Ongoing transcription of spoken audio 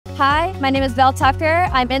Hi, my name is Belle Tucker.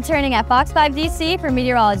 I'm interning at Fox 5 DC for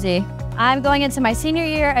meteorology. I'm going into my senior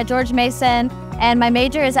year at George Mason, and my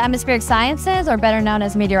major is atmospheric sciences, or better known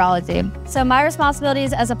as meteorology. So my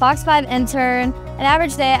responsibilities as a Fox 5 intern, an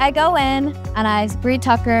average day, I go in and I greet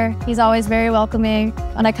Tucker. He's always very welcoming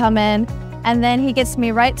when I come in, and then he gets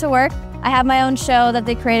me right to work. I have my own show that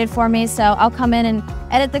they created for me, so I'll come in and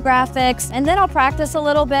edit the graphics, and then I'll practice a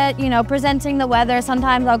little bit, presenting the weather.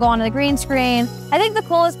 Sometimes I'll go on the green screen. I think the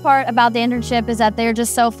coolest part about the internship is that they're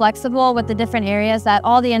just so flexible with the different areas that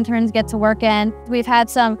all the interns get to work in. We've had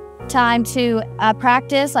some time to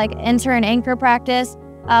practice, like intern anchor practice,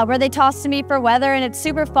 where they toss to me for weather, and it's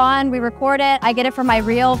super fun. We record it. I get it for my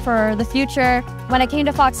reel for the future. When I came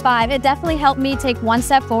to Fox 5, it definitely helped me take one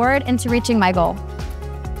step forward into reaching my goal.